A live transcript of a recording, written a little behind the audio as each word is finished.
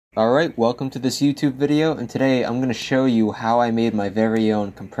Alright, welcome to this YouTube video, and today I'm going to show you how I made my very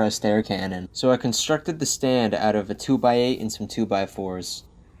own compressed air cannon. So I constructed the stand out of a 2x8 and some 2x4s.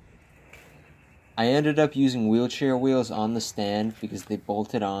 I ended up using wheelchair wheels on the stand because they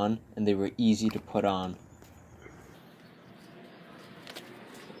bolted on and they were easy to put on.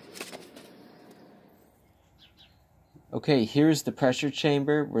 Okay, here's the pressure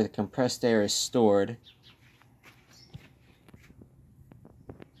chamber where the compressed air is stored.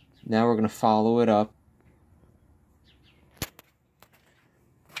 Now we're going to follow it up.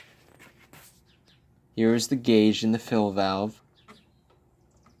 Here is the gauge and the fill valve.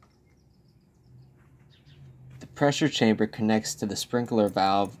 The pressure chamber connects to the sprinkler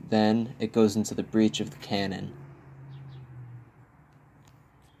valve, then it goes into the breech of the cannon.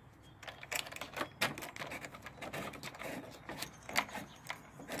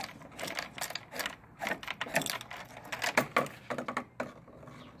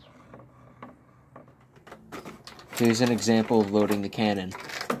 Here's an example of loading the cannon.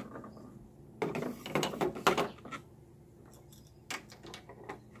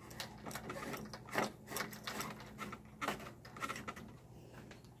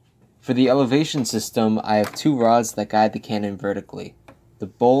 For the elevation system, I have two rods that guide the cannon vertically. The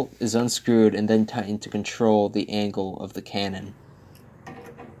bolt is unscrewed and then tightened to control the angle of the cannon.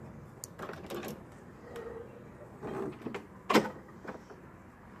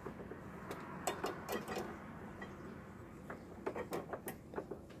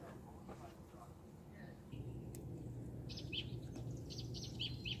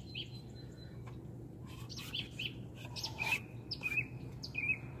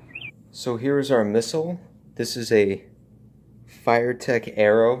 So here's our missile. This is a Firetek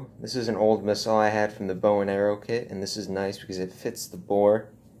Arrow. This is an old missile I had from the bow and arrow kit, and this is nice because it fits the bore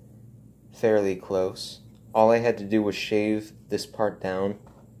fairly close. All I had to do was shave this part down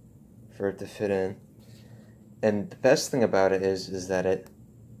for it to fit in. And the best thing about it is that it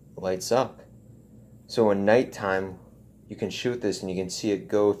lights up. So at nighttime, you can shoot this and you can see it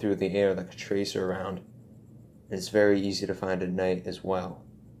go through the air like a tracer round. And it's very easy to find at night as well.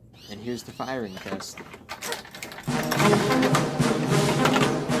 And here's the firing test.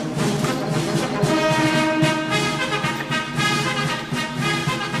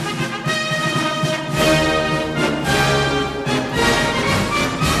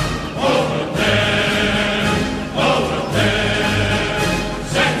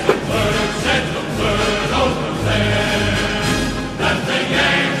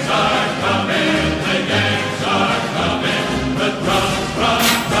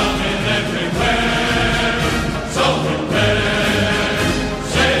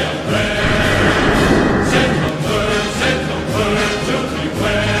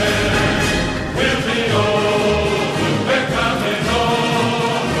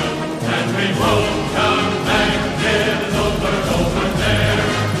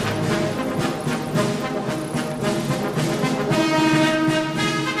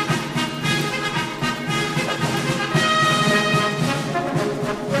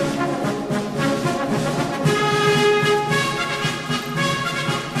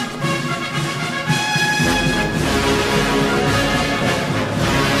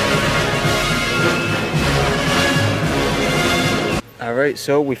 Alright,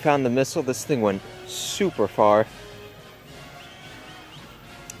 so we found the missile. This thing went super far.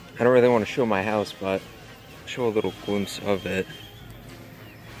 I don't really want to show my house, but I'll show a little glimpse of it.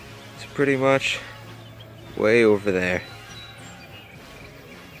 It's pretty much way over there.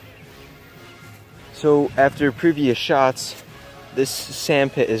 So after previous shots, this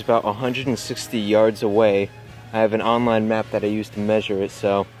sand pit is about 160 yards away. I have an online map that I used to measure it,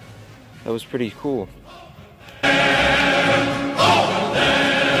 so that was pretty cool.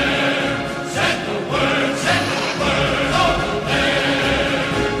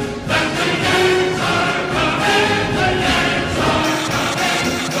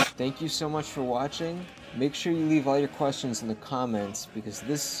 Thank you so much for watching. Make sure you leave all your questions in the comments because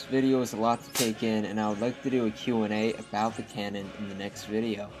this video is a lot to take in and I would like to do a Q&A about the cannon in the next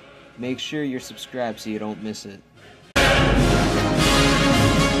video. Make sure you're subscribed so you don't miss it.